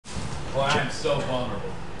Boy, I am so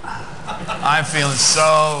vulnerable. I'm feeling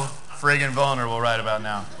so friggin' vulnerable right about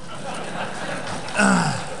now.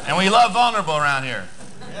 And we love vulnerable around here.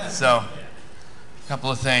 So, a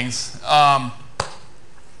couple of things. Man,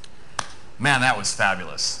 that was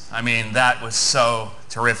fabulous. I mean, that was so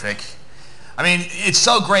terrific. I mean, it's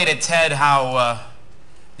so great at TED how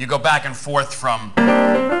you go back and forth from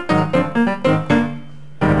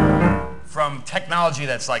technology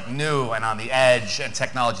that's like new and on the edge and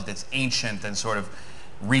technology that's ancient and sort of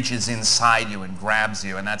reaches inside you and grabs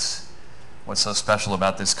you. And that's what's so special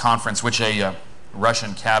about this conference, which a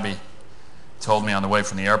Russian cabbie told me on the way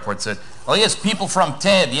from the airport. Said, "Oh yes, people from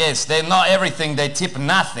TED, yes, they know everything, they tip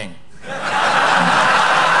nothing."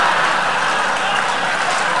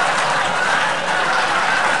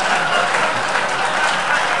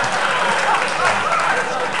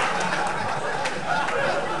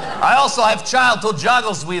 I also have a child who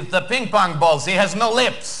juggles with the ping pong balls. He has no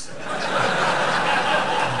lips.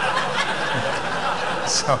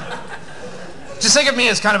 So, just think of me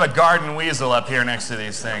as kind of a garden weasel up here next to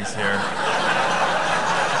these things here.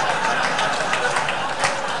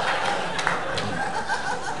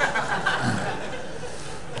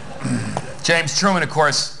 James Truman, of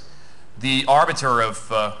course, the arbiter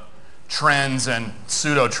of trends and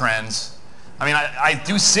pseudo-trends. I mean, I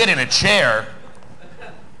do sit in a chair.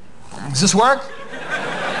 Does this work?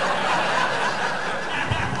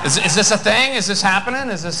 Is this a thing? Is this happening?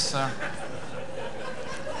 Is this... I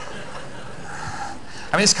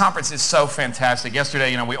mean, this conference is so fantastic. Yesterday,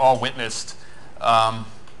 you know, we all witnessed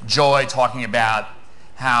Joy talking about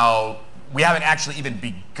how we haven't actually even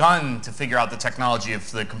begun to figure out the technology of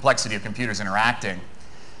the complexity of computers interacting.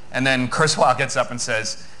 And then Kurzweil gets up and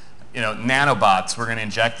says, you know, nanobots, we're going to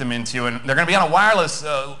inject them into you, and they're going to be on a wireless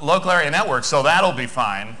local area network, so that'll be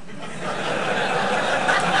fine.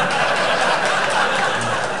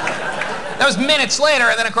 That was minutes later,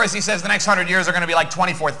 and then of course he says the next 100 years are going to be like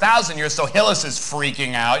 24,000 years, so Hillis is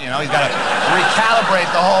freaking out, you know, he's got to recalibrate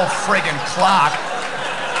the whole friggin' clock,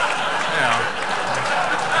 you know.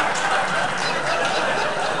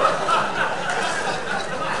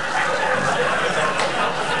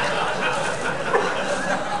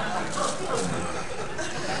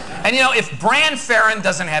 And you know, if Bran Farron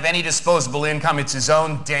doesn't have any disposable income, it's his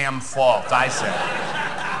own damn fault, I say.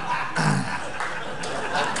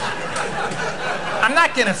 I'm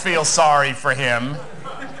not going to feel sorry for him.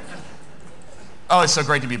 Oh, it's so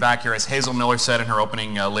great to be back here. As Hazel Miller said in her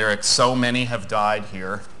opening lyrics, so many have died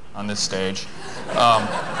here on this stage.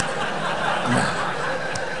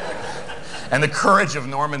 And the courage of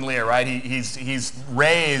Norman Lear, right? He's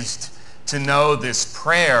raised to know this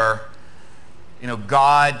prayer, you know,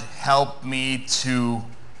 God help me to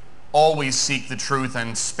always seek the truth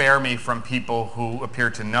and spare me from people who appear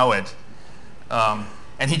to know it.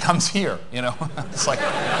 And he comes here, you know. It's like,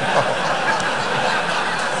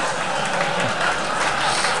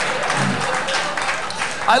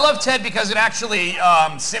 I love TED because it actually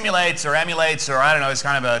simulates or emulates, or I don't know, it's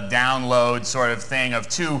kind of a download sort of thing of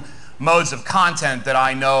two modes of content that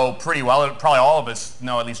I know pretty well. Probably all of us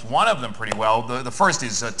know at least one of them pretty well. The first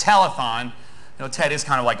is a telethon. You know, TED is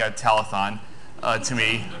kind of like a telethon to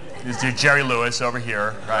me. There's Jerry Lewis over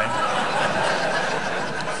here, right?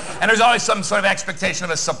 And there's always some sort of expectation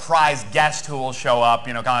of a surprise guest who will show up,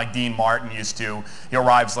 you know, kind of like Dean Martin used to. He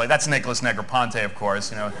arrives late. That's Nicholas Negroponte, of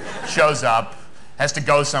course, you know, shows up, has to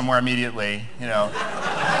go somewhere immediately, you know.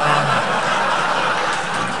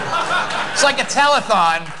 It's like a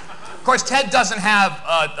telethon. Of course, TED doesn't have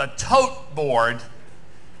a tote board.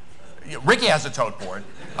 Ricky has a tote board.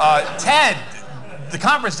 TED, the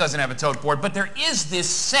conference doesn't have a tote board, but there is this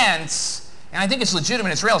sense, and I think it's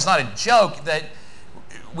legitimate, it's real, it's not a joke, that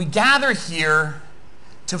we gather here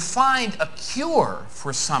to find a cure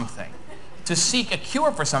for something, to seek a cure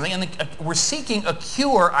for something, and we're seeking a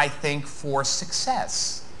cure, I think, for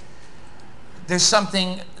success. There's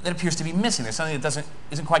something that appears to be missing. There's something that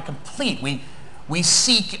isn't quite complete. We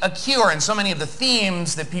seek a cure, and so many of the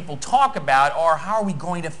themes that people talk about are, how are we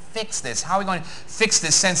going to fix this? How are we going to fix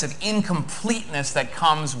this sense of incompleteness that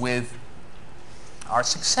comes with our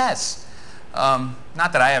success? Not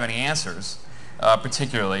that I have any answers.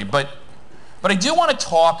 Particularly, but I do want to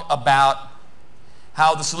talk about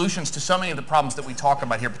how the solutions to so many of the problems that we talk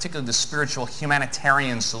about here, particularly the spiritual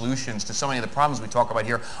humanitarian solutions to so many of the problems we talk about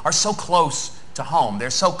here, are so close to home. They're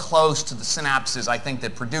so close to the synapses, I think,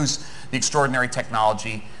 that produce the extraordinary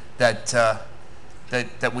technology that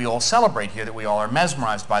we all celebrate here, that we all are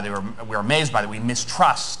mesmerized by, that we're amazed by, that we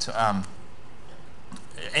mistrust.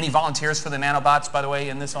 Any volunteers for the nanobots, by the way,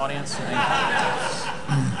 in this audience?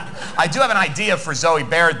 I do have an idea for Zoe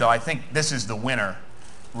Baird, though. I think this is the winner.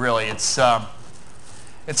 really. It's not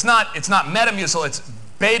Metamucil, it's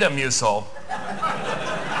Betamucil.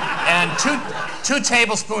 And two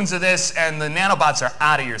tablespoons of this, and the nanobots are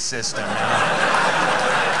out of your system.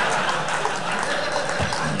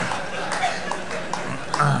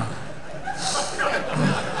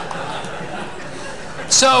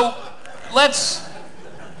 So let's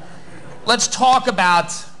talk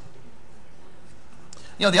about,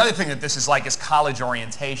 the other thing that this is like is college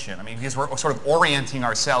orientation. I mean, because we're sort of orienting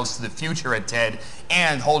ourselves to the future at TED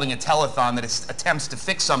and holding a telethon that attempts to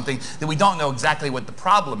fix something that we don't know exactly what the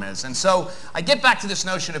problem is. And so I get back to this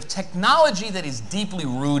notion of technology that is deeply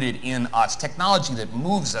rooted in us, technology that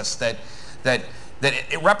moves us, that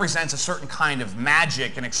it represents a certain kind of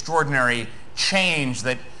magic and extraordinary change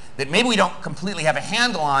that maybe we don't completely have a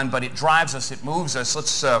handle on, but it drives us, it moves us.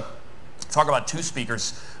 Let's talk about two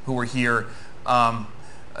speakers who were here.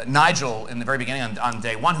 Nigel, in the very beginning on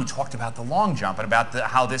day one, who talked about the long jump and about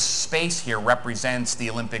how this space here represents the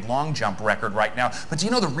Olympic long jump record right now. But do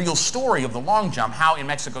you know the real story of the long jump? How in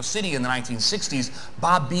Mexico City in the 1960s,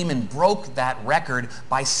 Bob Beamon broke that record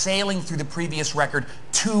by sailing through the previous record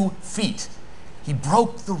 2 feet. He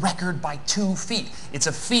broke the record by 2 feet. It's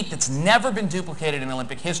a feat that's never been duplicated in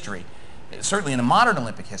Olympic history, certainly in the modern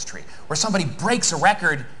Olympic history, where somebody breaks a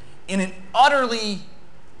record in an utterly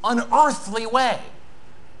unearthly way.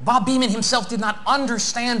 Bob Beamon himself did not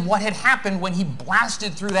understand what had happened when he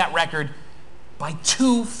blasted through that record by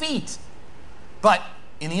 2 feet. But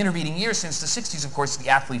in the intervening years, since the 60s, of course, the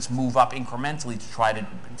athletes move up incrementally to try to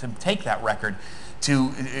take that record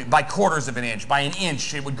by quarters of an inch. By an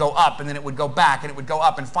inch, it would go up, and then it would go back, and it would go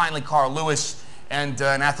up, and finally Carl Lewis and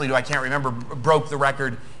an athlete who I can't remember broke the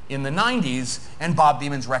record in the 90s, and Bob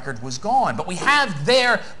Beamon's record was gone. But we have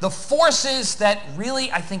there the forces that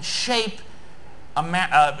really, I think, shape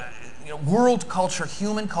world culture,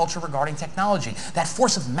 human culture regarding technology. That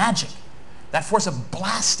force of magic, that force of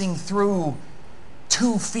blasting through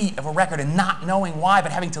 2 feet of a record and not knowing why,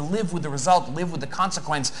 but having to live with the result, live with the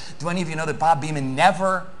consequence. Do any of you know that Bob Beamon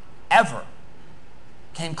never, ever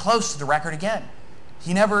came close to the record again?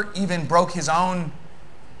 He never even broke his own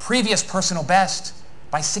previous personal best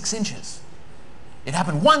by 6 inches. It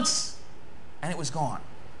happened once, and it was gone.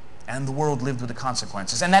 And the world lived with the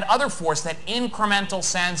consequences. And that other force, that incremental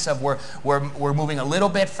sense of we're moving a little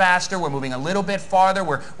bit faster, we're moving a little bit farther,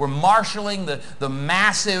 we're marshaling the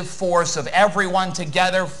massive force of everyone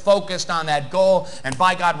together focused on that goal, and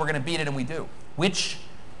by God, we're going to beat it, and we do. Which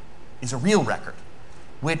is a real record.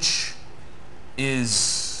 Which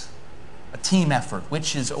is a team effort.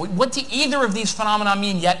 Which is, what do either of these phenomena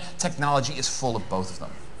mean? Yet technology is full of both of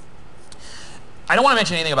them. I don't want to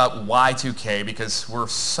mention anything about Y2K because we're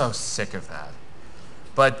so sick of that.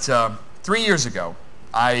 But 3 years ago,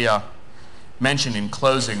 I mentioned in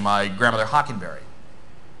closing my grandmother Hockenberry,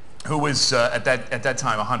 who was at that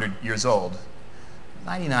time 100 years old,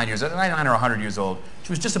 99 or 100 years old.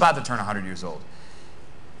 She was just about to turn 100 years old.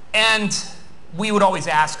 And we would always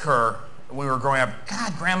ask her when we were growing up,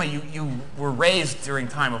 God, Grandma, you were raised during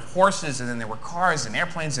time of horses, and then there were cars and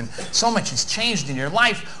airplanes, and so much has changed in your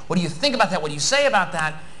life. What do you think about that? What do you say about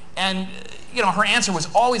that? And, her answer was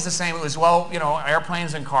always the same. It was, well,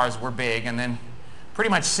 airplanes and cars were big, and then pretty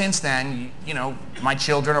much since then, my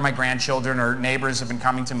children or my grandchildren or neighbors have been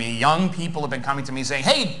coming to me, young people have been coming to me saying,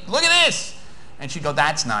 hey, look at this. And she'd go,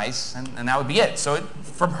 that's nice, and that would be it. So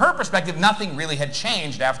from her perspective, nothing really had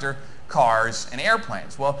changed after cars and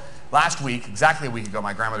airplanes. Well, last week, exactly a week ago,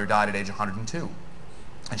 my grandmother died at age 102.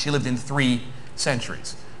 And she lived in 3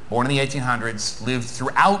 centuries. Born in the 1800s, lived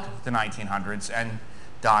throughout the 1900s, and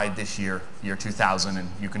died this year, year 2000. And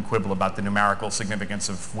you can quibble about the numerical significance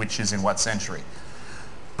of which is in what century.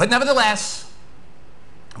 But nevertheless,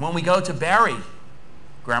 when we go to bury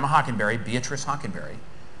Grandma Hockenberry, Beatrice Hockenberry,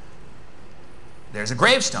 there's a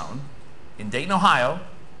gravestone in Dayton, Ohio,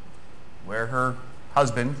 where her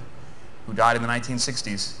husband, who died in the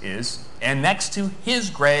 1960s, is, and next to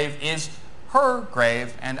his grave is her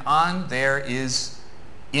grave, and on there is,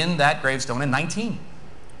 in that gravestone, a 19.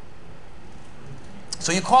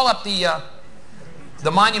 So you call up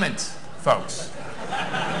the monument folks.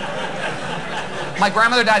 My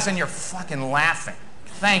grandmother dies and you're fucking laughing.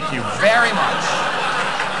 Thank you very much.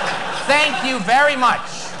 Thank you very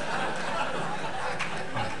much.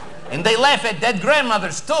 And they laugh at dead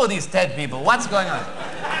grandmothers too, these dead people. What's going on?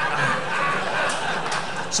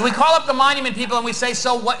 So we call up the monument people and we say,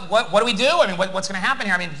 so what do we do? I mean, what's going to happen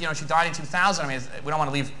here? I mean, she died in 2000. I mean, we don't want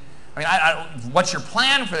to leave. I mean, what's your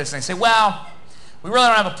plan for this? And they say, well, we really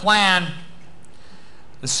don't have a plan.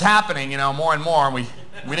 This is happening, more and more. And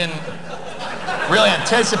we didn't really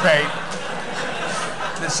anticipate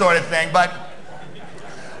this sort of thing. But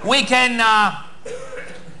We can,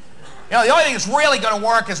 the only thing that's really going to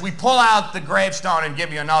work is we pull out the gravestone and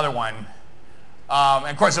give you another one. And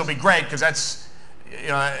of course, it'll be great because that's,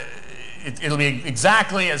 it'll be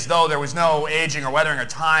exactly as though there was no aging or weathering or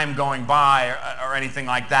time going by or anything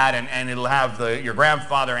like that, and it'll have your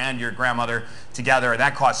grandfather and your grandmother together, and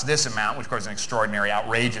that costs this amount, which of course is an extraordinary,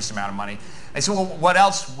 outrageous amount of money. I said, well, what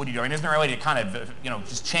else would you do? I mean, isn't there a way to kind of,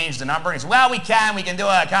 just change the number? And he said, well, we can do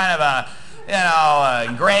a kind of a,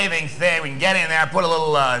 engraving thing. We can get in there, put a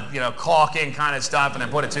little, caulking kind of stuff, and then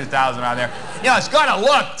put a 2,000 on there. It's going to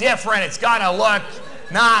look different. It's going to look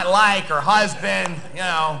not like her husband,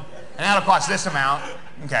 and that'll cost this amount.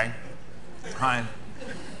 Okay, fine.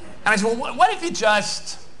 And I said, well, what if you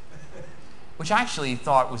just, which I actually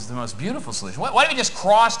thought was the most beautiful solution, what if you just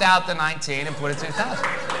crossed out the 19 and put a 2,000?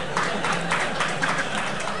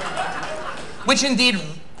 Which indeed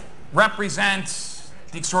represents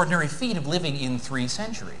the extraordinary feat of living in 3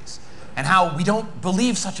 centuries, and how we don't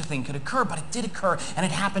believe such a thing could occur, but it did occur, and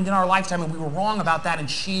it happened in our lifetime, and we were wrong about that,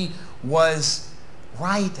 and she was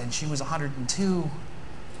right, and she was 102.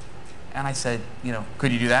 And I said,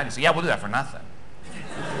 could you do that? He said, yeah, we'll do that for nothing.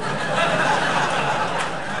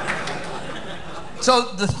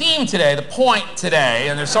 So the theme today, the point today,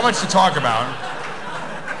 and there's so much to talk about,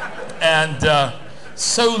 and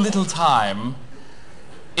so little time,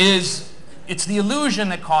 it's the illusion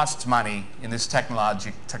that costs money in this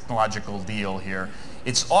technological deal here.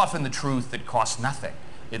 It's often the truth that costs nothing.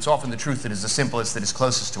 It's often the truth that is the simplest, that is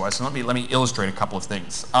closest to us. And let me illustrate a couple of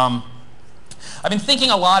things. I've been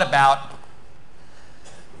thinking a lot about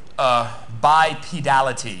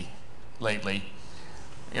bipedality lately.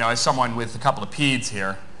 As someone with a couple of peds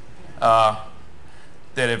here that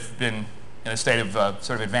have been in a state of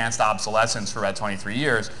sort of advanced obsolescence for about 23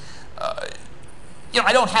 years,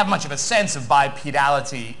 I don't have much of a sense of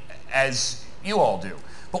bipedality as you all do.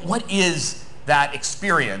 But what is that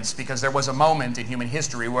experience? Because there was a moment in human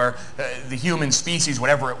history where the human species,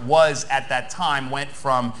 whatever it was at that time, went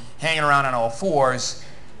from hanging around on all fours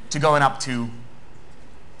to going up to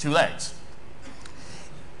 2 legs.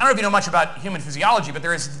 I don't know if you know much about human physiology, but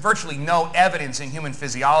there is virtually no evidence in human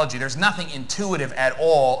physiology. There's nothing intuitive at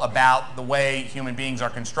all about the way human beings are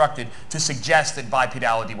constructed to suggest that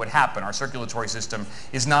bipedality would happen. Our circulatory system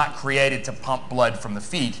is not created to pump blood from the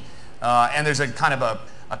feet. And there's a kind of a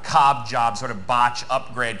Cobb job, sort of botch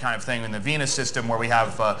upgrade kind of thing in the venous system where we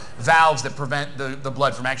have valves that prevent the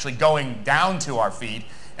blood from actually going down to our feet.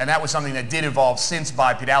 And that was something that did evolve since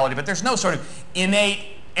bipedality. But there's no sort of innate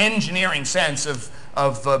engineering sense of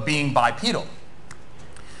being bipedal.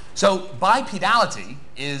 So bipedality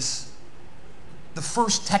is the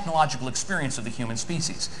first technological experience of the human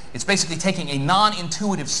species. It's basically taking a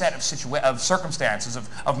non-intuitive set of circumstances,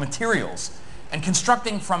 of materials, and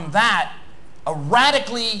constructing from that a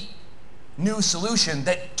radically new solution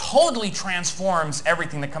that totally transforms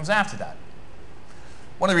everything that comes after that.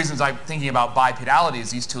 One of the reasons I'm thinking about bipedality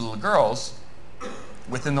is these 2 little girls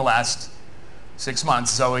within the last 6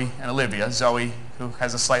 months, Zoe and Olivia. Zoe, who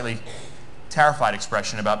has a slightly terrified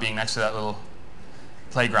expression about being next to that little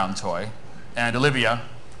playground toy, and Olivia,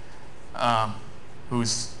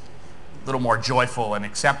 who's a little more joyful and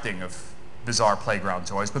accepting of bizarre playground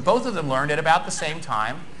toys. But both of them learned at about the same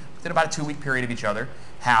time, within about a 2-week period of each other,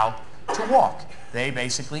 how to walk. They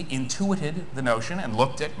basically intuited the notion and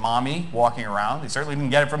looked at mommy walking around. They certainly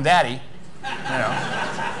didn't get it from daddy.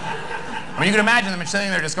 I mean, you can imagine them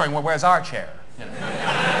sitting there just going, well, where's our chair?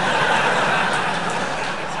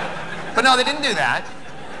 But no, they didn't do that.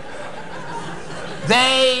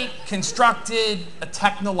 They constructed a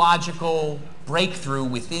technological breakthrough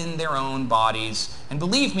within their own bodies. And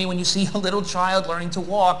believe me, when you see a little child learning to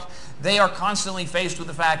walk, they are constantly faced with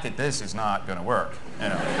the fact that this is not going to work.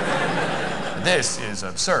 This is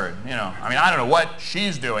absurd. I mean, I don't know what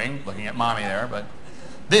she's doing, looking at mommy there, but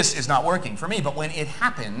this is not working for me. But when it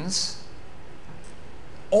happens,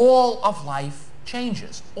 all of life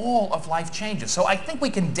changes. All of life changes. So I think we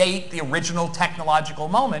can date the original technological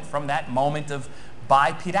moment from that moment of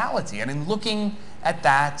bipedality. And in looking at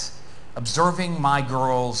that, observing my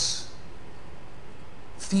girls,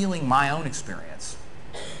 feeling my own experience,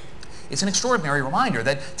 it's an extraordinary reminder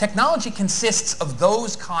that technology consists of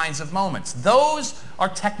those kinds of moments. Those are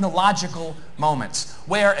technological moments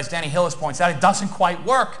where, as Danny Hillis points out, it doesn't quite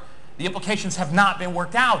work. The implications have not been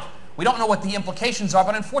worked out. We don't know what the implications are,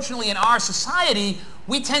 but unfortunately in our society,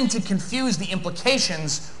 we tend to confuse the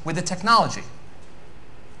implications with the technology.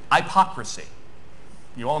 Hypocrisy.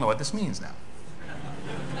 You all know what this means now.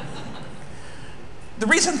 The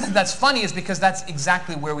reason that that's funny is because that's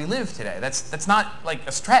exactly where we live today. That's not like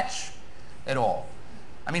a stretch at all.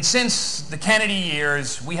 I I mean, since the Kennedy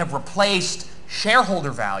years, we have replaced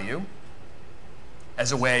shareholder value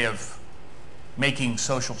as a way of making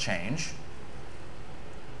social change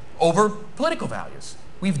over political values.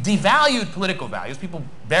 We've devalued political values. People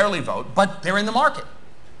barely vote, but they're in the market.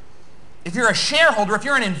 If you're a shareholder, if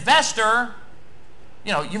you're an investor,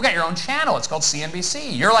 you know, you've got your own channel. It's called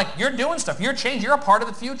CNBC. You're doing stuff. You're changing. You're a part of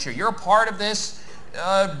the future. You're a part of this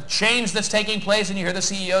change that's taking place, and you hear the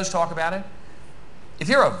CEOs talk about it. If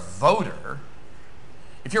you're a voter,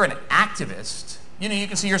 if you're an activist, you know, you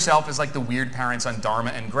can see yourself as like the weird parents on Dharma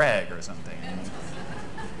and Greg or something.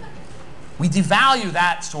 We devalue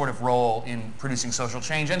that sort of role in producing social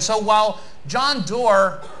change. And so while John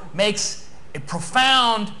Doerr makes a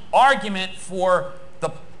profound argument for the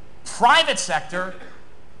private sector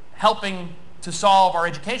helping to solve our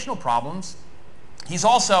educational problems, he's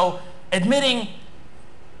also admitting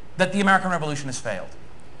that the American Revolution has failed.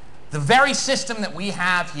 The very system that we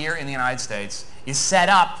have here in the United States is set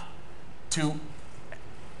up to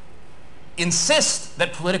insist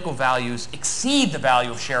that political values exceed the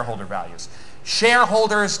value of shareholder values.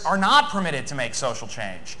 Shareholders are not permitted to make social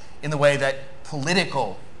change in the way that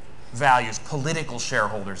political values, political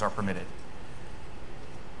shareholders are permitted.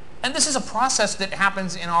 And this is a process that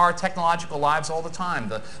happens in our technological lives all the time.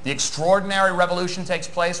 The extraordinary revolution takes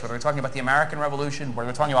place, whether we're talking about the American Revolution, whether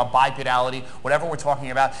we're talking about bipedality, whatever we're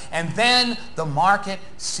talking about, and then the market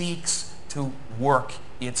seeks to work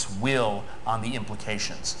its will on the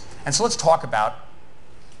implications. And so let's talk about,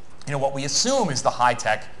 you know, what we assume is the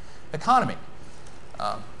high-tech economy.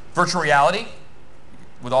 Virtual reality,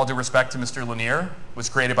 with all due respect to Mr. Lanier, was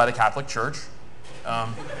created by the Catholic Church,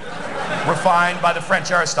 refined by the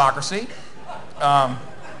French aristocracy,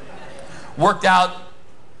 worked out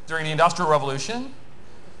during the Industrial Revolution,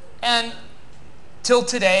 and till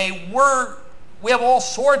today, we have all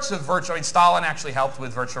sorts of virtual. I mean, Stalin actually helped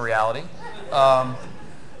with virtual reality.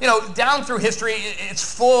 You know, down through history, it's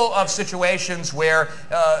full of situations where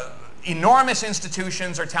enormous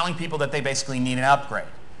institutions are telling people that they basically need an upgrade,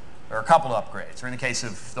 or a couple of upgrades, or in the case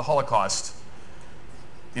of the Holocaust,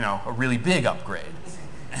 you know, a really big upgrade.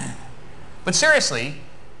 But seriously,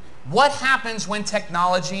 what happens when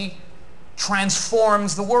technology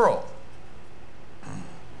transforms the world?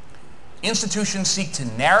 Institutions seek to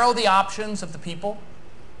narrow the options of the people,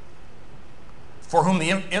 for whom the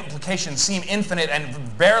implications seem infinite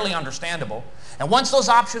and barely understandable. And once those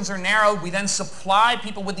options are narrowed, we then supply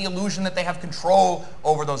people with the illusion that they have control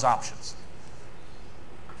over those options.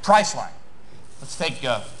 Priceline. Let's take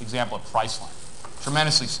the example of Priceline.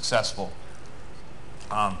 Tremendously successful.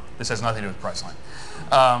 This has nothing to do with Priceline.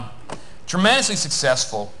 Tremendously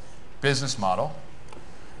successful business model.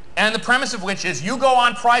 And the premise of which is you go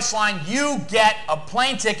on Priceline, you get a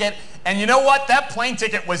plane ticket, and you know what? That plane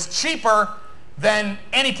ticket was cheaper than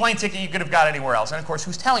any plane ticket you could have got anywhere else. And of course,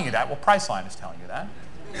 who's telling you that? Well, Priceline is telling you that.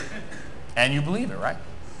 And you believe it, right?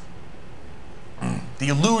 The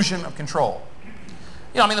illusion of control.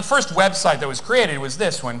 You know, I mean, the first website that was created was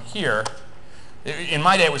this one here. In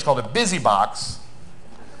my day, it was called a busy box.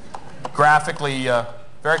 Graphically,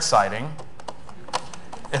 very exciting.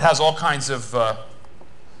 It has all kinds of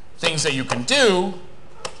things that you can do.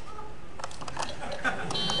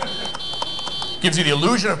 Gives you the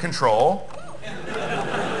illusion of control.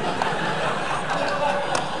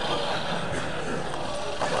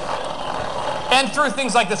 And through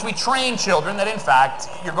things like this, we train children that, in fact,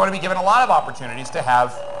 you're going to be given a lot of opportunities to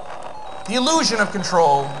have the illusion of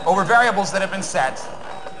control over variables that have been set.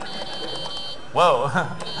 Whoa.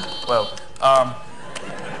 Whoa.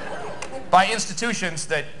 By institutions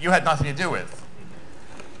that you had nothing to do with.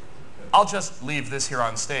 I'll just leave this here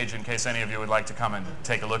on stage in case any of you would like to come and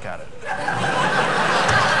take a look at it.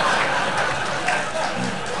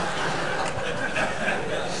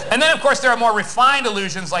 And then, of course, there are more refined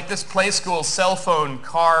illusions like this play school cell phone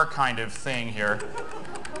car kind of thing here.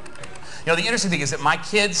 You know, the interesting thing is that my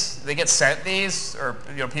kids, they get sent these, or,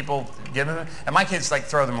 you know, people give them, and my kids, like,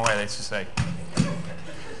 throw them away. They just say,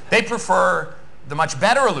 they prefer the much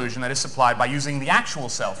better illusion that is supplied by using the actual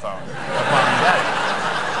cell phone.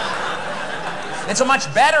 It's a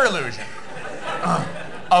much better illusion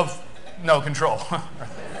of no control,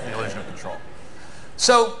 the illusion of control.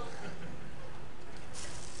 So,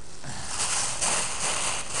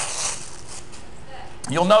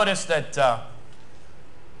 you'll notice that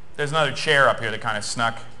there's another chair up here that kind of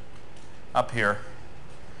snuck up here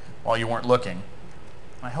while you weren't looking.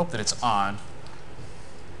 I hope that it's on.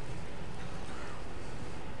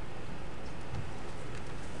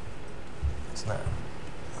 It's not.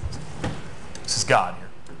 This is God here.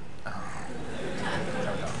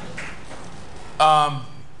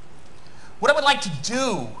 What I would like to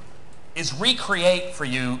do is recreate for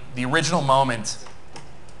you the original moment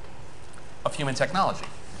of human technology,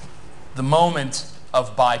 the moment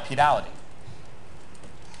of bipedality.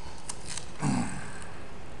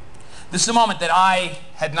 This is a moment that I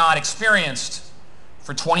had not experienced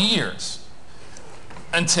for 20 years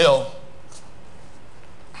until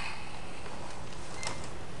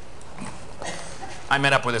I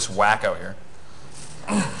met up with this wacko here.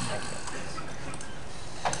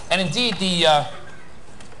 And indeed, the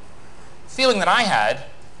feeling that I had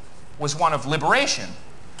was one of liberation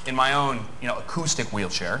in my own, acoustic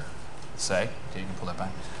wheelchair, say. Okay, you can pull that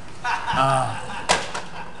back.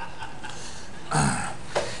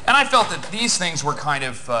 And I felt that these things were kind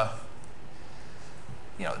of,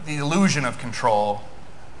 the illusion of control.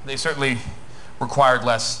 They certainly required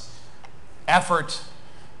less effort.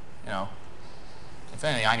 If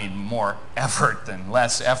anything, I need more effort than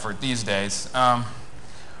less effort these days.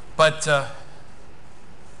 But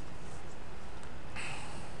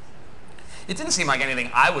it didn't seem like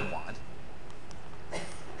anything I would want.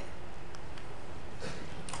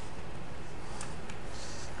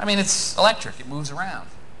 I mean, it's electric. It moves around.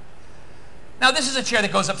 Now, this is a chair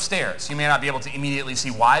that goes upstairs. You may not be able to immediately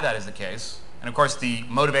see why that is the case. And of course, the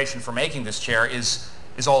motivation for making this chair is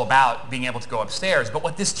all about being able to go upstairs. But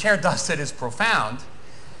what this chair does that is profound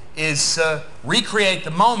is recreate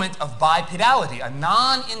the moment of bipedality, a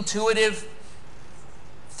non-intuitive,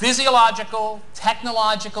 physiological,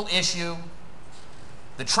 technological issue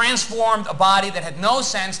that transformed a body that had no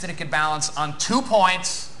sense that it could balance on 2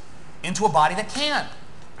 points into a body that can.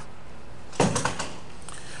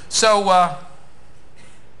 So,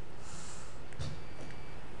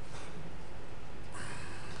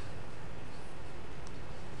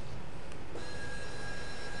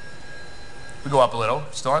 we go up a little,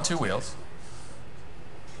 still on 2 wheels.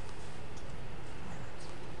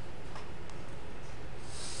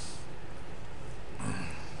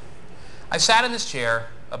 I sat in this chair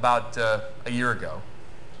about a year ago.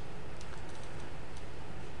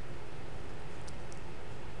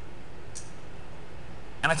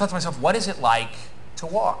 And I thought to myself, what is it like to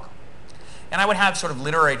walk? And I would have sort of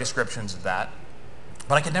literary descriptions of that,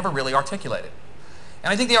 but I could never really articulate it.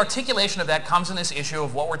 And I think the articulation of that comes in this issue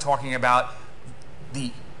of what we're talking about,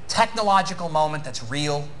 the technological moment that's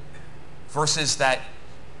real versus that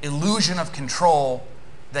illusion of control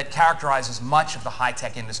that characterizes much of the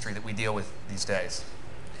high-tech industry that we deal with these days.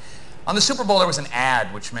 On the Super Bowl, there was an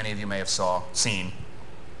ad, which many of you may have seen,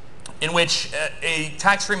 in which a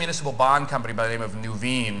tax-free municipal bond company by the name of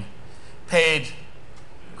Nuveen paid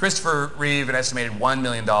Christopher Reeve an estimated $1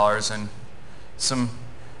 million and some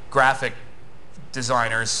graphic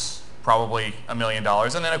designers probably $1 million,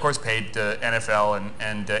 and then of course paid NFL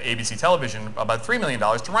and ABC Television about $3 million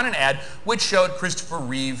to run an ad which showed Christopher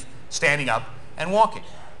Reeve standing up and walking.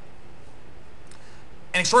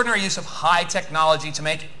 An extraordinary use of high technology to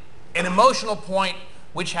make an emotional point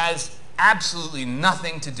which has absolutely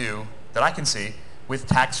nothing to do, that I can see, with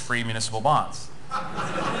tax-free municipal bonds.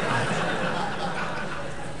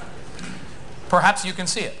 Perhaps you can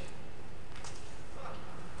see it.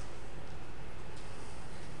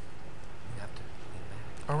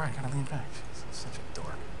 Oh, right, gotta lean back. She's such a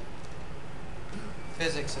dork.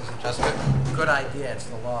 Physics isn't just a good idea, it's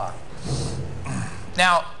the law.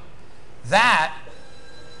 Now, that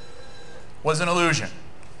was an illusion.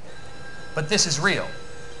 But this is real.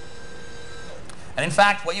 And in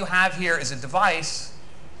fact, what you have here is a device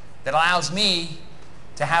that allows me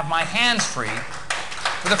to have my hands free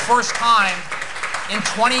for the first time in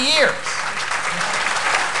 20 years.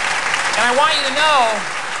 And I want you to know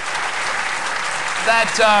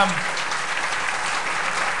that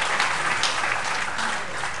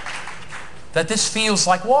that this feels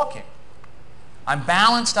like walking. I'm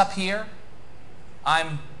balanced up here.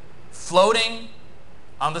 I'm floating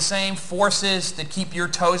on the same forces that keep your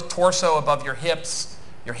torso above your hips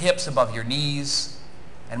above your knees,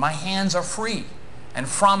 and my hands are free. And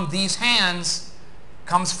from these hands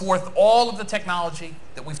comes forth all of the technology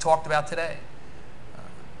that we've talked about today.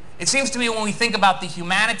 It seems to me when we think about the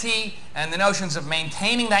humanity and the notions of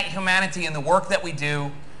maintaining that humanity in the work that we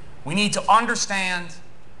do, we need to understand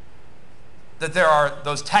that there are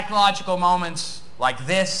those technological moments like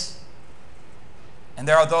this, and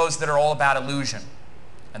there are those that are all about illusion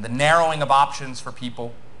and the narrowing of options for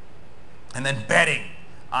people, and then betting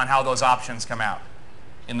on how those options come out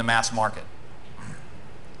in the mass market.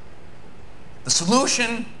 The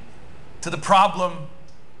solution to the problem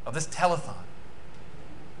of this telethon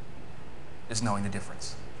is knowing the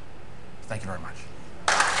difference. Thank you very much.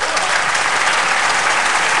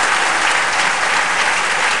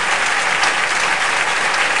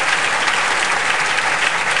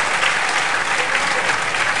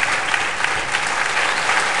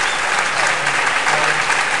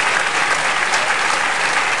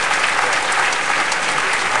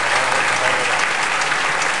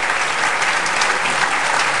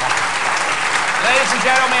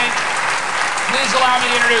 allow me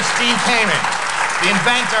to introduce Dean Kamen, the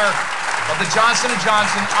inventor of the Johnson &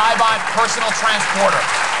 Johnson iBot personal transporter.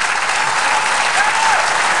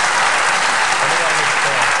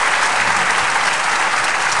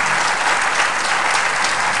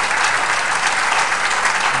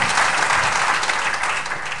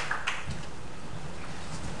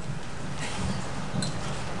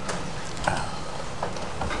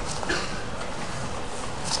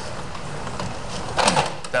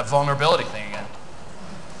 That vulnerability thing again.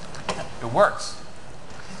 It works.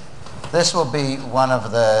 This will be one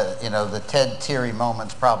of the, the Ted teary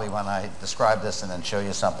moments probably when I describe this and then show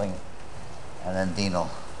you something, and then Dean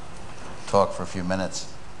will talk for a few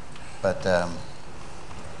minutes. But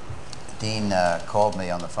Dean called me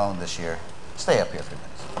on the phone this year. Stay up here for a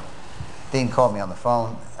minute. Dean called me on the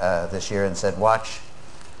phone this year and said, watch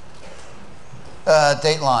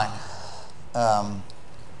Dateline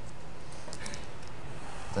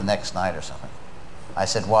the next night or something. I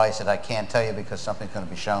said, why? He said, I can't tell you because something's going to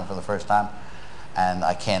be shown for the first time. And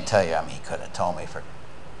I can't tell you. I mean, he could have told me for,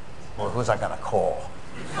 well, who's I going to call?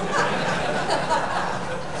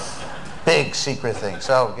 Big secret thing.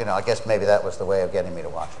 So, I guess maybe that was the way of getting me to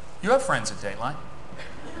watch it. You have friends at Dateline.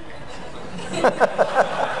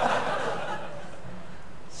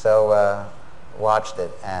 So, watched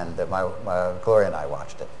it, and my Gloria and I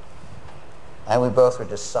watched it. And we both were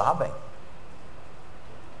just sobbing.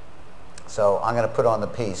 So I'm going to put on the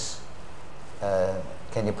piece.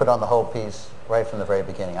 Can you put on the whole piece right from the very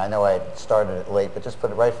beginning? I know I started it late, but just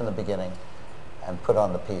put it right from the beginning and put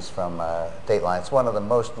on the piece from Dateline. It's one of the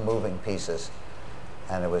most moving pieces.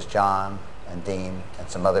 And it was John and Dean and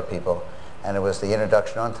some other people. And it was the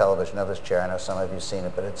introduction on television of his chair. I know some of you have seen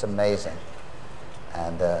it, but it's amazing.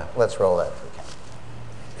 And let's roll that if we can.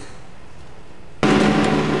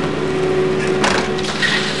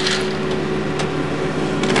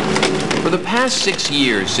 For the past 6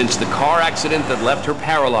 years since the car accident that left her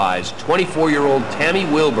paralyzed, 24-year-old Tammy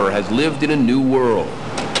Wilbur has lived in a new world.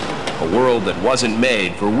 A world that wasn't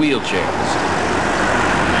made for wheelchairs.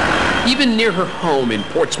 Even near her home in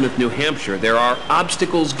Portsmouth, New Hampshire, there are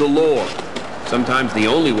obstacles galore. Sometimes the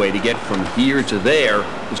only way to get from here to there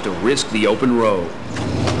is to risk the open road.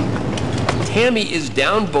 Tammy is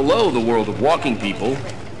down below the world of walking people.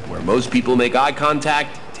 Where most people make eye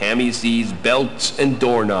contact, Tammy sees belts and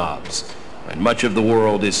doorknobs, and much of the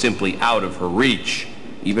world is simply out of her reach.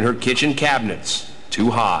 Even her kitchen cabinets, too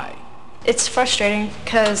high. It's frustrating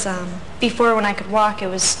because before when I could walk, it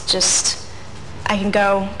was just, I can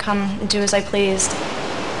go, come and do as I pleased.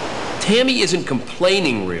 Tammy isn't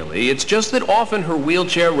complaining really, it's just that often her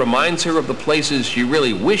wheelchair reminds her of the places she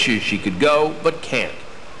really wishes she could go, but can't.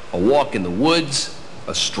 A walk in the woods,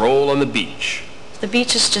 a stroll on the beach. The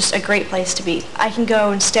beach is just a great place to be. I can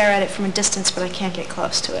go and stare at it from a distance, but I can't get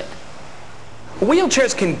close to it.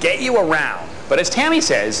 Wheelchairs can get you around, but as Tammy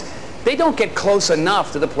says, they don't get close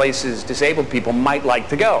enough to the places disabled people might like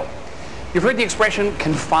to go. You've heard the expression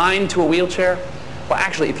confined to a wheelchair? Well,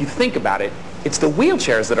 actually, if you think about it, it's the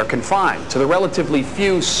wheelchairs that are confined to the relatively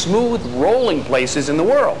few smooth rolling places in the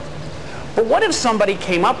world. But what if somebody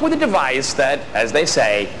came up with a device that, as they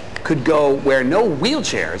say, could go where no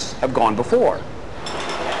wheelchairs have gone before?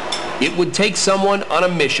 It would take someone on a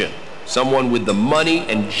mission, someone with the money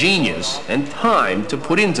and genius and time to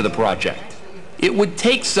put into the project. It would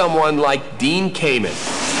take someone like Dean Kamen.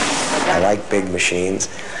 I like big machines.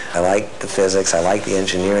 I like the physics. I like the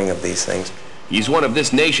engineering of these things. He's one of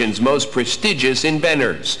this nation's most prestigious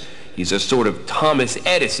inventors. He's a sort of Thomas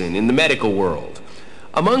Edison in the medical world.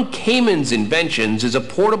 Among Kamen's inventions is a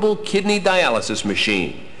portable kidney dialysis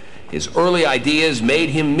machine. His early ideas made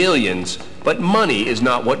him millions, but money is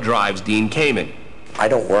not what drives Dean Kamen. I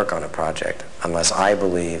don't work on a project unless I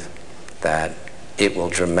believe that it will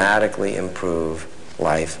dramatically improve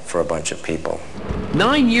life for a bunch of people.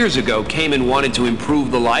 9 years ago, Kamen wanted to improve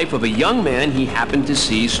the life of a young man he happened to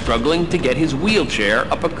see struggling to get his wheelchair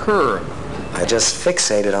up a curb. I just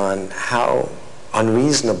fixated on how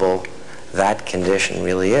unreasonable that condition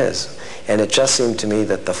really is. And it just seemed to me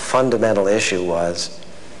that the fundamental issue was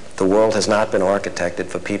the world has not been architected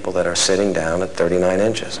for people that are sitting down at 39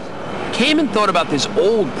 inches. Kamen thought about this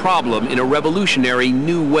old problem in a revolutionary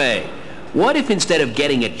new way. What if instead of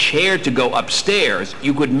getting a chair to go upstairs,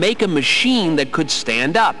 you could make a machine that could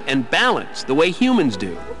stand up and balance the way humans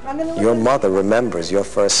do? Your mother remembers your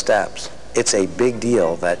first steps. It's a big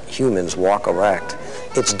deal that humans walk erect.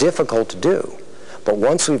 It's difficult to do, but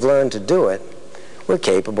once we've learned to do it, we're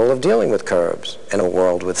capable of dealing with curbs in a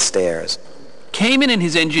world with stairs. Kamen and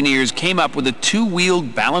his engineers came up with a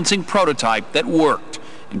two-wheeled balancing prototype that worked.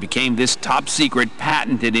 and became this top-secret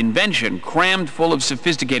patented invention crammed full of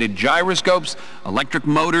sophisticated gyroscopes, electric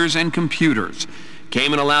motors, and computers.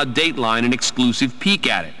 Kamen allowed Dateline an exclusive peek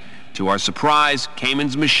at it. To our surprise,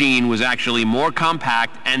 Kamen's machine was actually more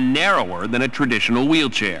compact and narrower than a traditional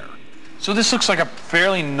wheelchair. So this looks like a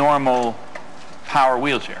fairly normal power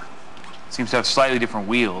wheelchair. It seems to have slightly different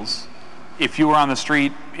wheels. If you were on the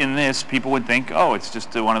street in this, people would think, oh, it's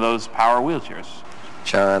just one of those power wheelchairs.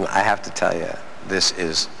 John, I have to tell you, this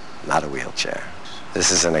is not a wheelchair.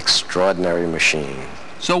 This is an extraordinary machine.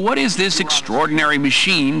 So what is this extraordinary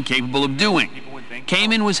machine capable of doing?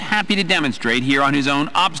 Kamen was happy to demonstrate here on his own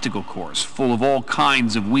obstacle course, full of all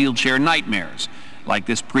kinds of wheelchair nightmares, like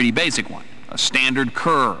this pretty basic one, a standard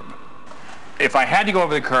curb. If I had to go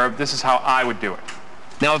over the curb, this is how I would do it.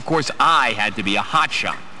 Now, of course, I had to be a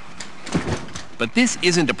hotshot. But this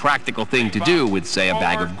isn't a practical thing to do with, say, a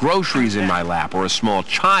bag of groceries in my lap or a small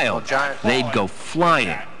child. They'd go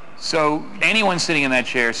flying. So anyone sitting in that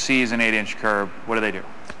chair sees an 8-inch curb, what do?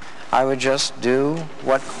 I would just do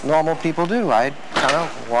what normal people do. I'd kind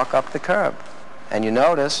of walk up the curb. And you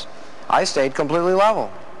notice, I stayed completely level.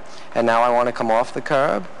 And now I want to come off the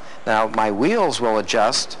curb. Now my wheels will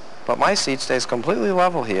adjust, but my seat stays completely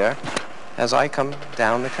level here as I come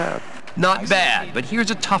down the curb. Not bad, but here's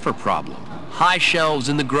a tougher problem. High shelves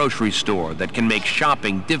in the grocery store that can make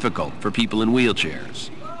shopping difficult for people in wheelchairs.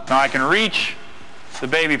 Now I can reach the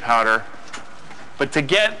baby powder, but to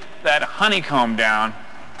get that honeycomb down,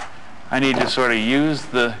 I need to sort of use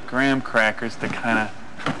the graham crackers to kind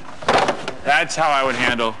of... That's how I would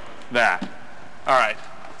handle that. All right.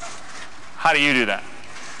 How do you do that?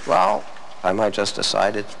 Well, I might just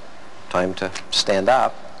decide it's time to stand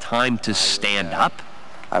up. Time to stand up?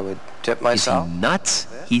 I would tip myself. Is he nuts?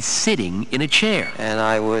 He's sitting in a chair. And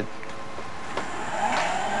I would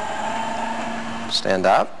stand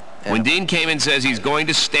up. When Dean Kamen says he's going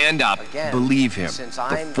to stand up, believe him.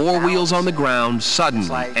 The four wheels on the ground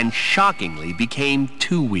suddenly and shockingly became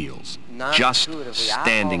two wheels, just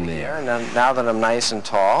standing there. And now that I'm nice and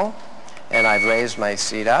tall and I've raised my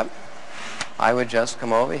seat up, I would just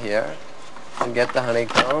come over here and get the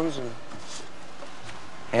honeycombs and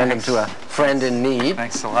hand them to a friend in need.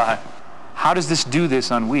 Thanks a lot. How does this do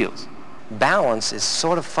this on wheels? Balance is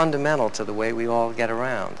sort of fundamental to the way we all get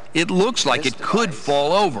around. It looks like it could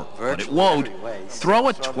fall over, but it won't. Throw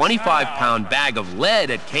a 25-pound bag of lead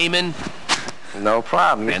at Kamen, no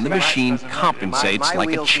problem. and the machine compensates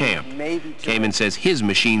like a champ. Kamen says his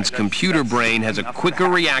machine's computer brain has a quicker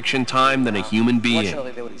reaction time than a human being.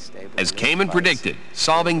 As Kamen predicted,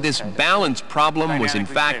 solving this balance problem was in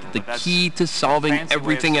fact the key to solving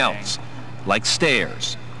everything else, like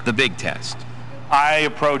stairs, the big test. I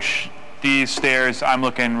approach these stairs, I'm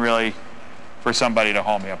looking really for somebody to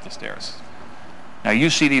haul me up the stairs. Now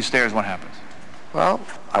you see these stairs, what happens? Well,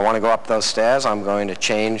 I want to go up those stairs. I'm going to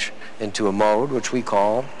change into a mode which we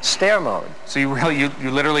call stair mode. So you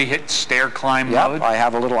literally hit stair climb mode? Yep, I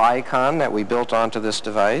have a little icon that we built onto this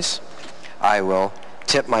device. I will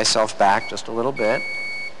tip myself back just a little bit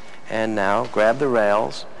and now grab the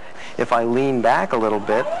rails. If I lean back a little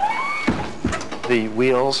bit, the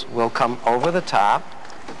wheels will come over the top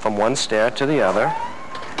from one stair to the other.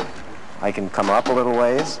 I can come up a little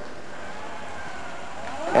ways,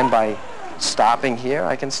 and by stopping here,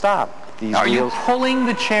 I can stop. These Are wheels... you pulling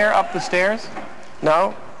the chair up the stairs?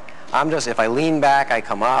 No, if I lean back, I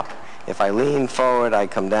come up. If I lean forward, I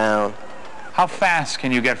come down. How fast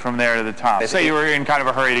can you get from there to the top? Say you were in kind of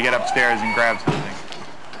a hurry to get upstairs and grab something.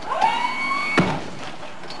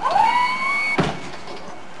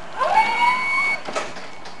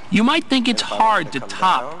 You might think it's hard to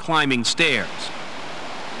top climbing stairs,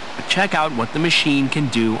 but check out what the machine can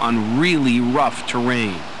do on really rough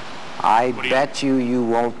terrain. I bet you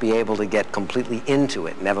won't be able to get completely into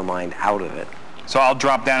it, never mind out of it. So I'll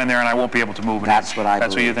drop down in there and I won't be able to move. That's what I believe.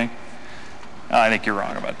 That's what you think? I think you're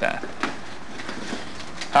wrong about that.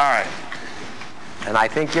 All right. And I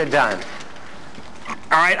think you're done.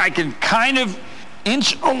 All right, I can kind of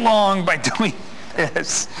inch along by doing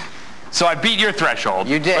this. So I beat your threshold.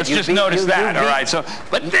 You did. Let's just notice that, all right? So,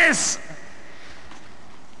 but this,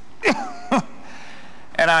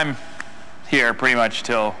 and I'm here pretty much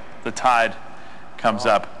till the tide comes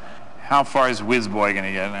up. How far is Whiz Boy going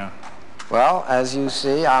to get now? Well, as you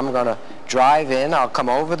see, I'm going to drive in. I'll come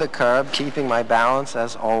over the curb, keeping my balance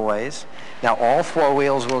as always. Now, all four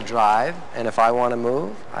wheels will drive, and if I want to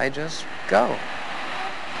move, I just go.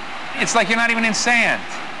 It's like you're not even in sand.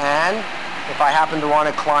 And if I happen to want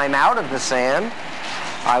to climb out of the sand,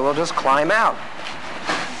 I will just climb out.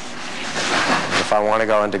 If I want to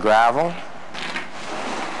go into gravel,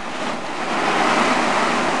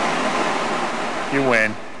 You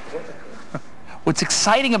win. What's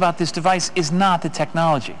exciting about this device is not the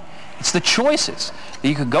technology. It's the choices that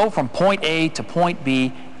you could go from point A to point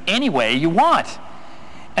B any way you want.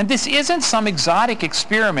 And this isn't some exotic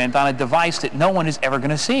experiment on a device that no one is ever going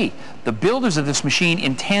to see. The builders of this machine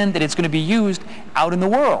intend that it's going to be used out in the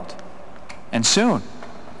world, and soon.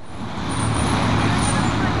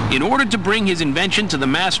 In order to bring his invention to the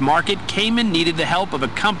mass market, Kamen needed the help of a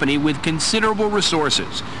company with considerable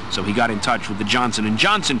resources. So he got in touch with the Johnson &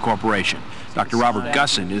 Johnson Corporation. Dr. Robert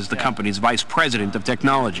Gusson is the company's vice president of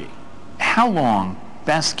technology. How long,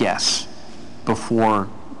 best guess, before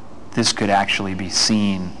this could actually be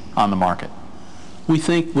seen on the market? We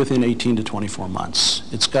think within 18 to 24 months.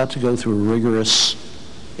 It's got to go through a rigorous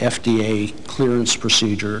FDA clearance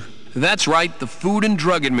procedure. That's right, the Food and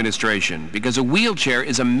Drug Administration. Because a wheelchair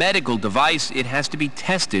is a medical device, it has to be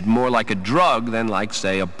tested more like a drug than like,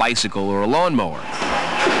 say, a bicycle or a lawnmower.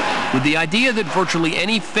 With the idea that virtually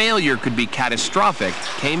any failure could be catastrophic,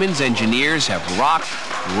 Kamen's engineers have rocked,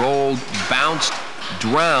 rolled, bounced,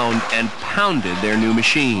 drowned, and pounded their new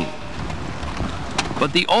machine.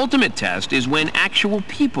 But the ultimate test is when actual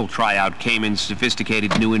people try out Kamen's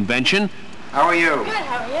sophisticated new invention. How are you? Good,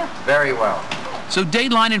 how are you? Very well. So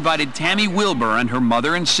Dateline invited Tammy Wilbur and her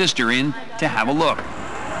mother and sister in to have a look.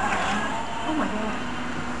 Oh my God.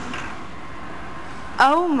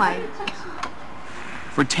 Oh my God.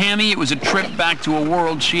 For Tammy, it was a trip back to a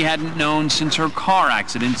world she hadn't known since her car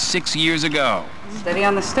accident 6 years ago. Steady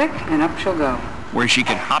on the stick, and up she'll go. Where she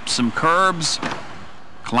could hop some curbs,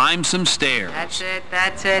 climb some stairs. That's it,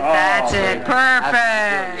 that's it, that's it.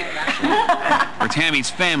 Perfect. For Tammy's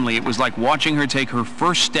family, it was like watching her take her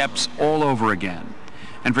first steps all over again.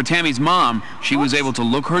 And for Tammy's mom, she was able to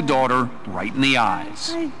look her daughter right in the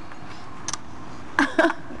eyes. I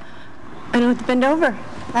don't have to bend over.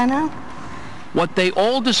 I know. What they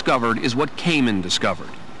all discovered is what Kamen discovered,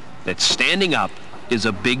 that standing up is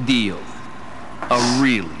a big deal. A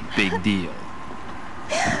really big deal.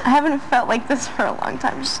 I haven't felt like this for a long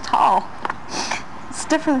time, just tall. It's a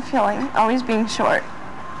different feeling, always being short.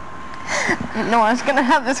 I didn't know I was going to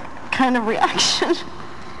have this kind of reaction.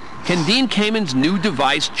 Can Dean Kamen's new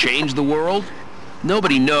device change the world?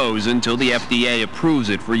 Nobody knows until the FDA approves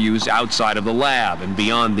it for use outside of the lab and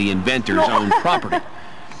beyond the inventor's own property.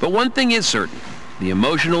 But one thing is certain, the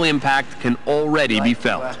emotional impact can already be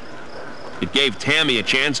felt. It gave Tammy a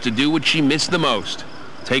chance to do what she missed the most,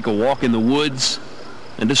 take a walk in the woods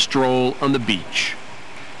and a stroll on the beach.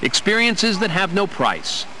 Experiences that have no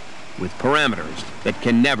price, with parameters that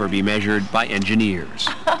can never be measured by engineers.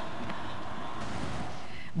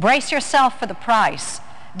 Brace yourself for the price.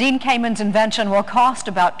 Dean Kamen's invention will cost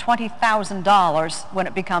about $20,000 when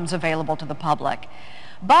it becomes available to the public.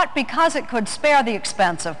 But because it could spare the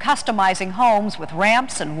expense of customizing homes with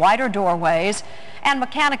ramps and wider doorways and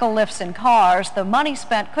mechanical lifts in cars, the money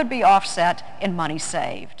spent could be offset in money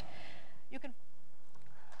saved. You can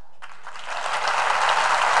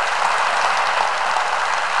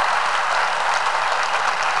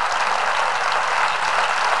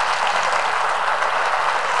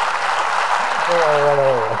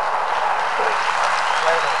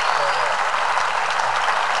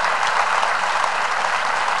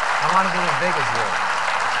I want to be as big as you.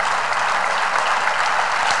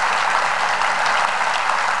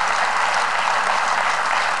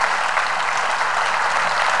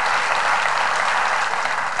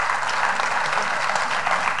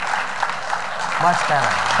 Much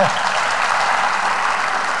better.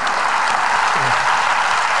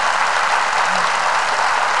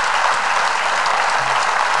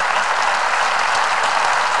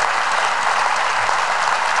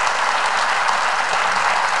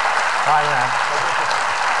 Bye, man.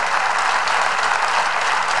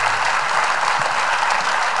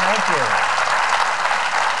 Thank you.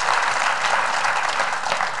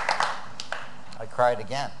 I cried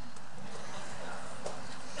again.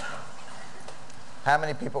 How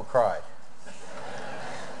many people cried?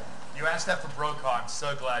 You asked that for Brokaw. I'm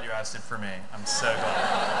so glad you asked it for me. I'm so glad.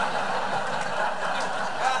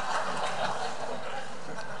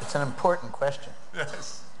 It's an important question.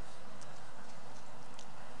 Yes.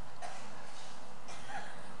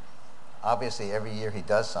 Obviously, every year he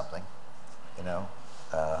does something, you know.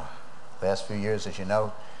 Last few years, as you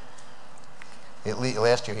know,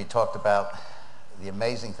 last year he talked about the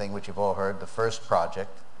amazing thing which you've all heard, the FIRST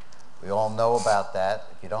project. We all know about that.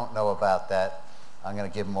 If you don't know about that, I'm going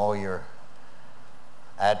to give him all your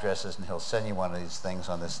addresses and he'll send you one of these things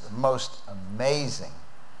on this most amazing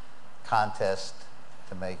contest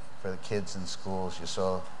to make for the kids in schools. You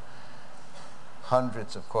saw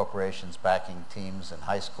hundreds of corporations backing teams in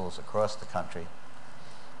high schools across the country.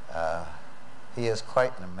 He is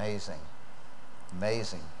quite an amazing,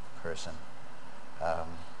 amazing person.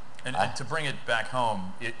 And to bring it back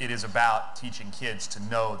home, it is about teaching kids to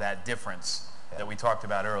know that difference that we talked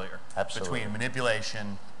about earlier. Absolutely. Between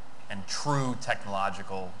manipulation and true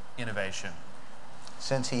technological innovation.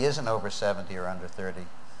 Since he isn't over 70 or under 30.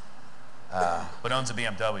 But owns a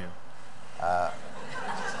BMW. But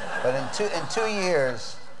in 2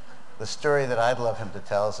 years, the story that I'd love him to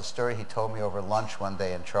tell is a story he told me over lunch one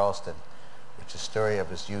day in Charleston, which is a story of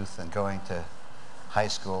his youth and going to high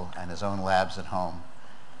school and his own labs at home.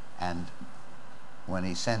 And when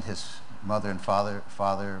he sent his mother and father,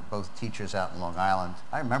 both teachers out in Long Island.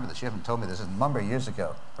 I remember this. You haven't told me this. This is a number of years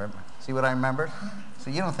ago. See what I remember?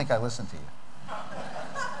 So you don't think I listened to you.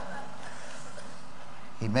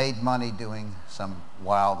 He made money doing some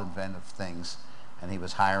wild, inventive things, and he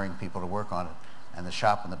was hiring people to work on it. And the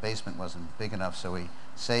shop in the basement wasn't big enough, so he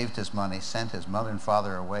saved his money, sent his mother and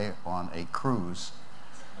father away on a cruise.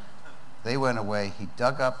 They went away. He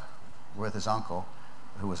dug up with his uncle,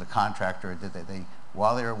 who was a contractor.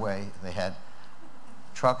 While they were away, they had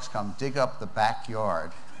trucks come dig up the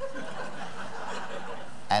backyard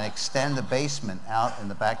and extend the basement out in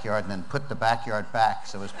the backyard and then put the backyard back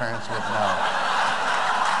so his parents would know.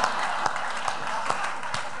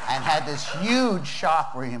 And had this huge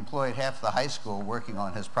shop where he employed half the high school working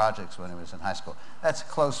on his projects when he was in high school. That's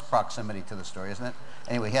close proximity to the story, isn't it?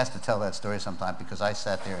 Anyway, he has to tell that story sometime because I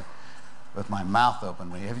sat there with my mouth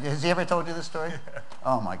open. Has he ever told you this story?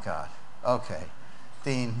 Oh my God. Okay.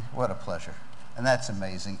 Dean, what a pleasure. And that's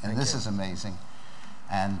amazing. And this is amazing.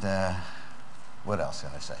 And what else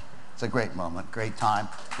can I say? It's a great moment, great time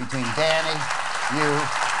between Danny, you.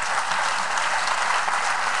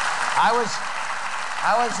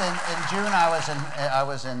 In June, I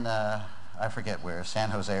was in I forget where, San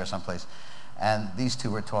Jose or someplace, and these two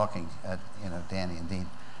were talking, Danny and Dean,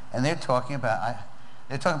 and they're talking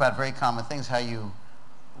about very common things, how you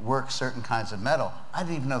work certain kinds of metal. I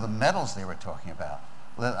didn't even know the metals they were talking about.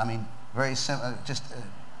 I mean, very simple.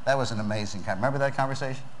 That was an amazing kind. Remember that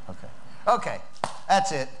conversation? Okay,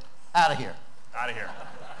 that's it. Out of here. Out of here.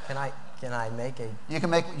 Can I make a? You can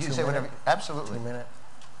make. You say whatever. Absolutely. 2-minute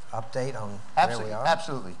update on where we are.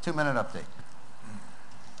 Absolutely. 2-minute update.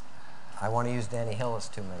 I want to use Danny Hill as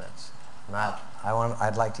 2 minutes.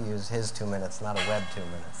 I'd like to use his 2 minutes, not a web 2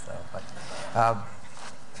 minutes though. But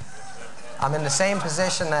I'm in the same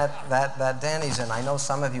position that Danny's in. I know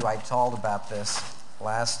some of you I told about this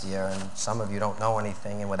last year, and some of you don't know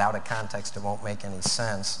anything, and without a context it won't make any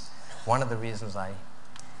sense. One of the reasons I'm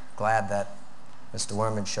glad that Mr.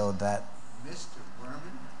 Werman showed that. Mr.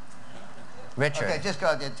 Werman? Richard. Okay, just go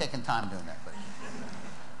ahead, taking time doing that, but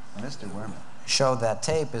Mr. Werman. Showed that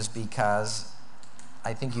tape is because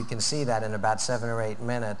I think you can see that in about 7 or 8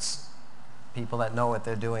 minutes, people that know what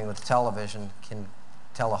they're doing with television can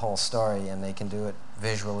tell a whole story, and they can do it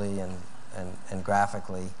visually and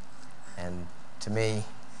graphically. And to me,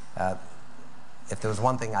 if there was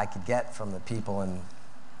one thing I could get from the people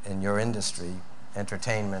in your industry,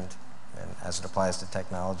 entertainment, and as it applies to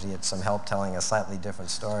technology, it's some help telling a slightly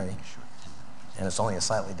different story. And it's only a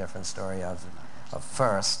slightly different story of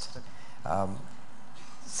first.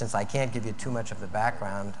 Since I can't give you too much of the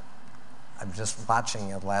background, I'm just watching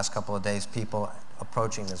the last couple of days people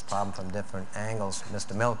approaching this problem from different angles.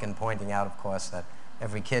 Mr. Milken pointing out, of course, that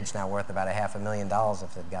every kid's now worth about $500,000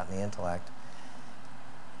 if they've gotten the intellect.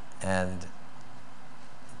 And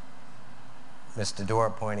Mr.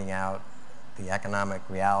 Doerr pointing out the economic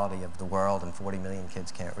reality of the world, and 40 million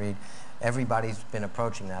kids can't read. Everybody's been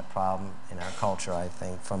approaching that problem in our culture, I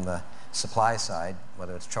think, from the supply side,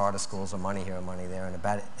 whether it's charter schools or money here or money there. And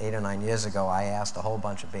about 8 or 9 years ago, I asked a whole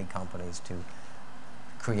bunch of big companies to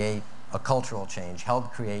create a cultural change,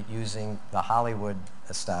 help create, using the Hollywood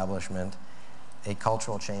establishment, a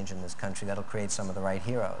cultural change in this country that'll create some of the right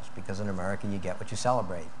heroes. Because in America, you get what you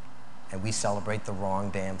celebrate. And we celebrate the wrong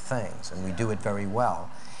damn things, and we do it very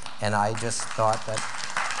well. And I just thought that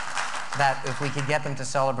if we could get them to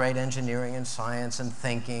celebrate engineering and science and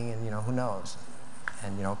thinking, and who knows,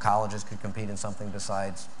 and colleges could compete in something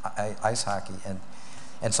besides ice hockey.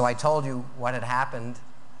 And so I told you what had happened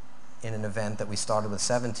in an event that we started with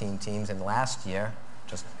 17 teams, and last year,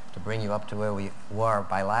 just to bring you up to where we were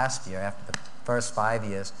by last year, after the first 5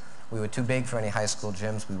 years, we were too big for any high school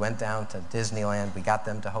gyms. We went down to Disneyland. We got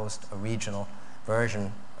them to host a regional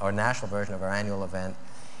version or national version of our annual event.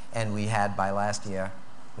 And we had, by last year,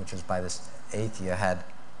 which is by this 8th year, had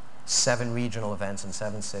 7 regional events in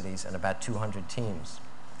 7 cities and about 200 teams.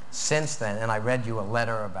 Since then, and I read you a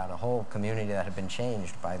letter about a whole community that had been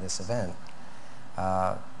changed by this event.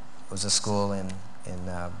 It was a school in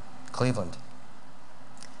Cleveland.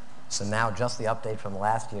 So now just the update from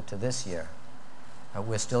last year to this year.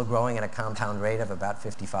 We're still growing at a compound rate of about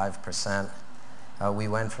 55%. We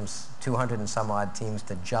went from 200 and some odd teams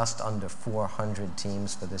to just under 400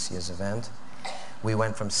 teams for this year's event. We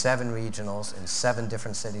went from 7 regionals in 7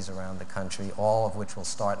 different cities around the country, all of which will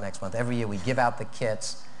start next month. Every year we give out the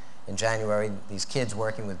kits. In January, these kids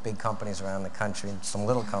working with big companies around the country and some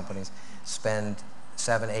little companies spend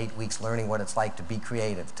 7, 8 weeks learning what it's like to be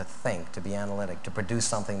creative, to think, to be analytic, to produce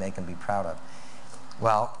something they can be proud of.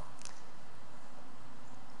 Well,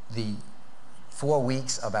 the 4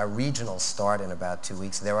 weeks of our regionals start in about 2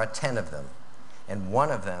 weeks. There are 10 of them, and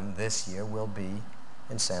one of them this year will be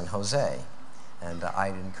in San Jose, and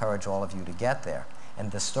I'd encourage all of you to get there. And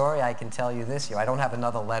the story I can tell you this year, I don't have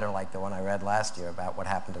another letter like the one I read last year about what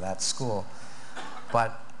happened to that school,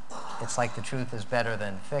 but it's like the truth is better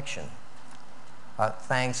than fiction.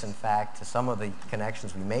 Thanks, in fact, to some of the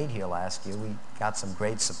connections we made here last year, we got some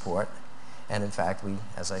great support. And in fact, we,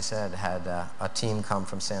 as I said, had a team come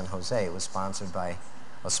from San Jose. It was sponsored by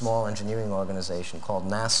a small engineering organization called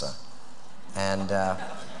NASA. And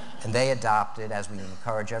they adopted, as we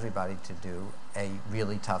encourage everybody to do, a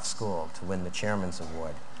really tough school to win the Chairman's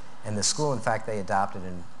Award. And the school, in fact, they adopted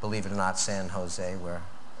in, believe it or not, San Jose, where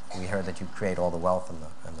we heard that you create all the wealth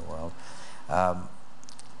in the world.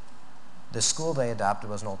 The school they adopted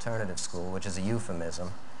was an alternative school, which is a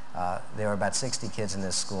euphemism. There are about 60 kids in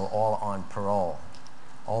this school, all on parole.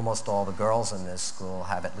 Almost all the girls in this school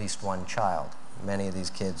have at least one child. Many of these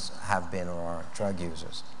kids have been or are drug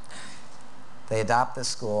users. They adopt this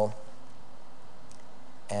school,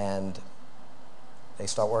 and they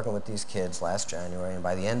start working with these kids last January, and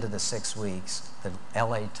by the end of the 6 weeks, the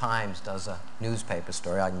LA Times does a newspaper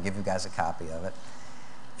story, I can give you guys a copy of it,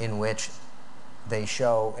 in which they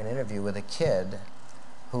show an interview with a kid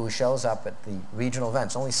who shows up at the regional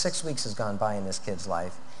events. Only 6 weeks has gone by in this kid's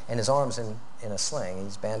life, and his arm's in a sling.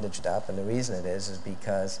 He's bandaged up, and the reason it is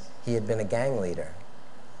because he had been a gang leader.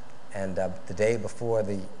 And the day before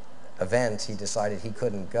the event, he decided he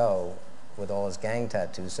couldn't go with all his gang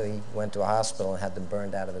tattoos, so he went to a hospital and had them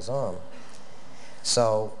burned out of his arm.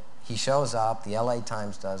 So he shows up, the LA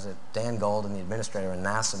Times does it, Dan Golden, the administrator, and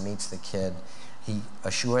NASA meets the kid. He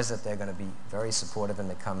assures that they're going to be very supportive in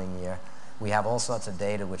the coming year. We have all sorts of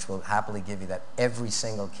data which will happily give you that every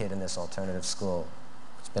single kid in this alternative school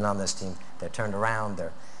who's been on this team, they're turned around,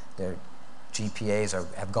 their GPAs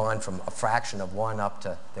have gone from a fraction of 1 up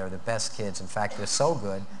to they're the best kids. In fact, they're so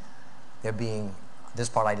good, they're being, this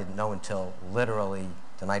part I didn't know until literally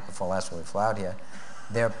the night before last when we flew out here,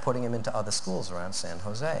 they're putting them into other schools around San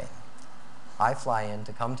Jose. I fly in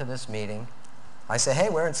to come to this meeting. I say, hey,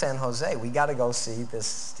 we're in San Jose. We got to go see this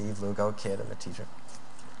Steve Lugo kid and the teacher.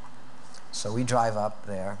 So we drive up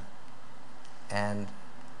there, and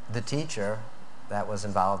the teacher that was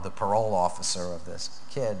involved, the parole officer of this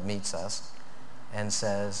kid, meets us and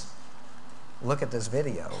says, look at this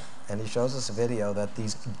video. And he shows us a video that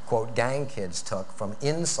these, quote, gang kids took from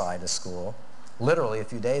inside a school, literally a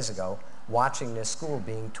few days ago, watching this school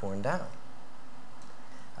being torn down.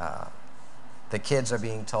 The kids are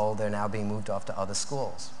being told they're now being moved off to other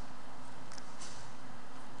schools.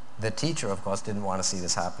 The teacher, of course, didn't want to see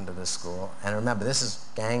this happen to this school. And remember, this is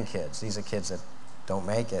gang kids. These are kids that don't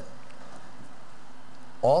make it.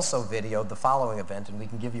 Also videoed the following event, and we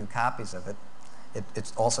can give you copies of it.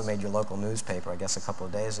 It's also made your local newspaper, I guess, a couple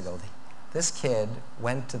of days ago. This kid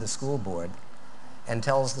went to the school board and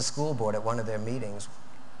tells the school board at one of their meetings,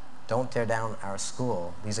 don't tear down our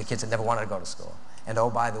school. These are kids that never wanted to go to school. And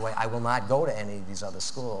oh, by the way, I will not go to any of these other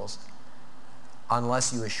schools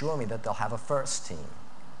unless you assure me that they'll have a first team.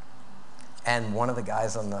 And one of the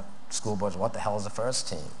guys on the school board says, what the hell is a first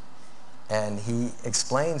team? And he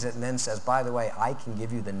explains it and then says, by the way, I can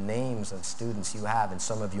give you the names of students you have in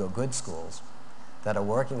some of your good schools that are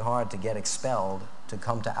working hard to get expelled to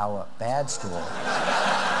come to our bad school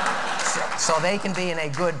so they can be in a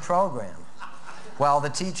good program. Well, the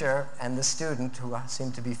teacher and the student, who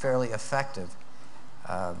seem to be fairly effective,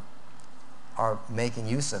 are making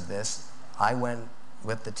use of this. I went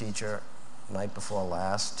with the teacher night before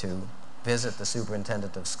last to visit the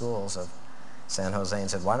superintendent of schools of San Jose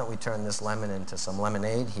and said, why don't we turn this lemon into some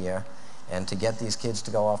lemonade here, and to get these kids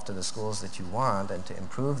to go off to the schools that you want and to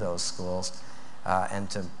improve those schools and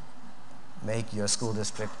to make your school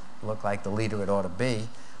district look like the leader it ought to be,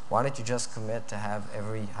 why don't you just commit to have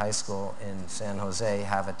every high school in San Jose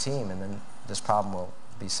have a team, and then this problem will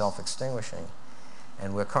be self-extinguishing.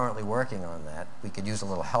 And we're currently working on that. We could use a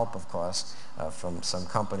little help, of course, from some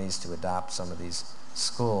companies to adopt some of these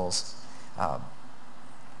schools.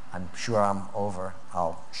 I'm sure I'm over.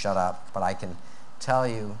 I'll shut up. But I can tell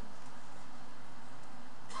you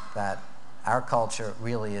that our culture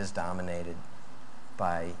really is dominated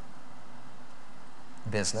by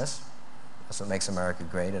business. That's what makes America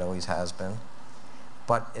great. It always has been.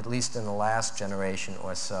 But at least in the last generation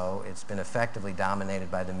or so, it's been effectively dominated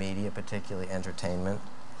by the media, particularly entertainment.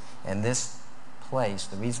 And this place,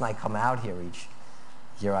 the reason I come out here each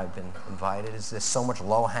year I've been invited, is there's so much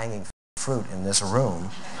low-hanging fruit in this room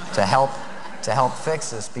to help fix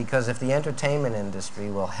this, because if the entertainment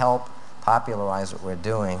industry will help popularize what we're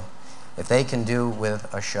doing, if they can do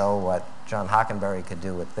with a show what John Hockenberry could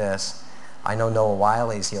do with this. I know Noah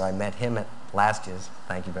Wiley's here. I met him at last year's,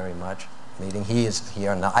 thank you very much, meeting. He is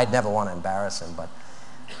here. Now, I'd never want to embarrass him, but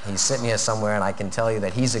he's sitting here somewhere, and I can tell you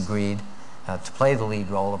that he's agreed to play the lead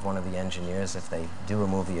role of one of the engineers if they do a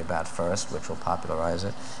movie about FIRST, which will popularize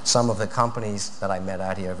it. Some of the companies that I met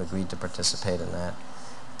out here have agreed to participate in that.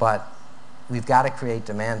 But we've got to create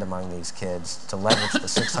demand among these kids to leverage the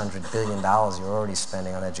 $600 billion you're already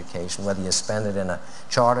spending on education, whether you spend it in a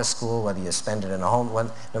charter school, whether you spend it in a home,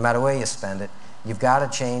 no matter where you spend it. You've got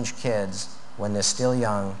to change kids when they're still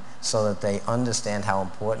young so that they understand how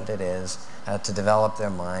important it is to develop their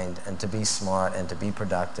mind and to be smart and to be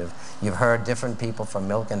productive. You've heard different people from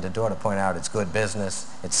Milk and Dador to point out it's good business,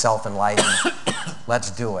 it's self-enlightened,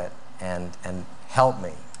 let's do it, and help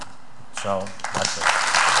me. So that's it.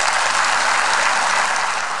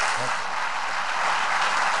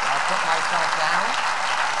 I'll put myself down.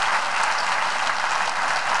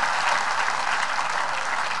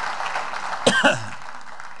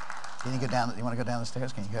 Can you go down? You want to go down the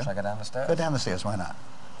stairs? Can you go? Should I go down the stairs? Go down the stairs. Why not?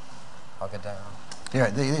 I'll get down.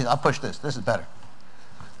 Here, I'll push this. This is better.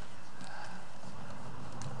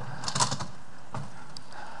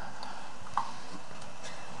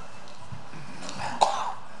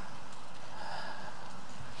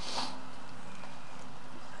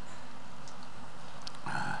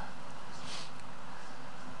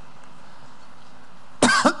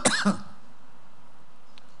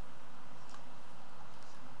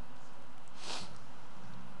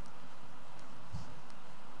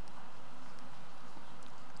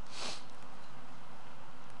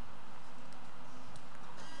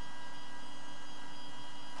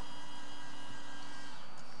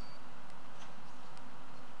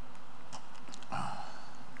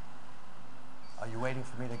 Are you waiting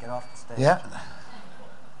for me to get off the stage? Yeah.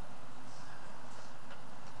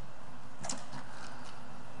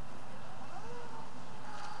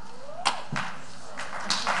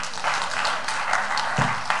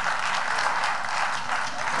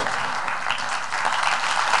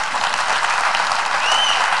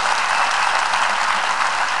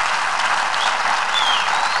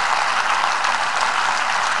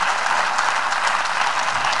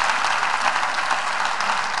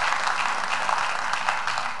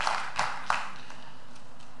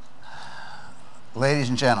 Ladies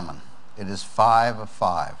and gentlemen, it is 5 of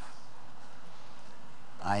 5.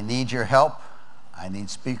 I need your help. I need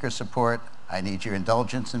speaker support. I need your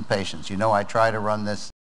indulgence and patience. You know I try to run this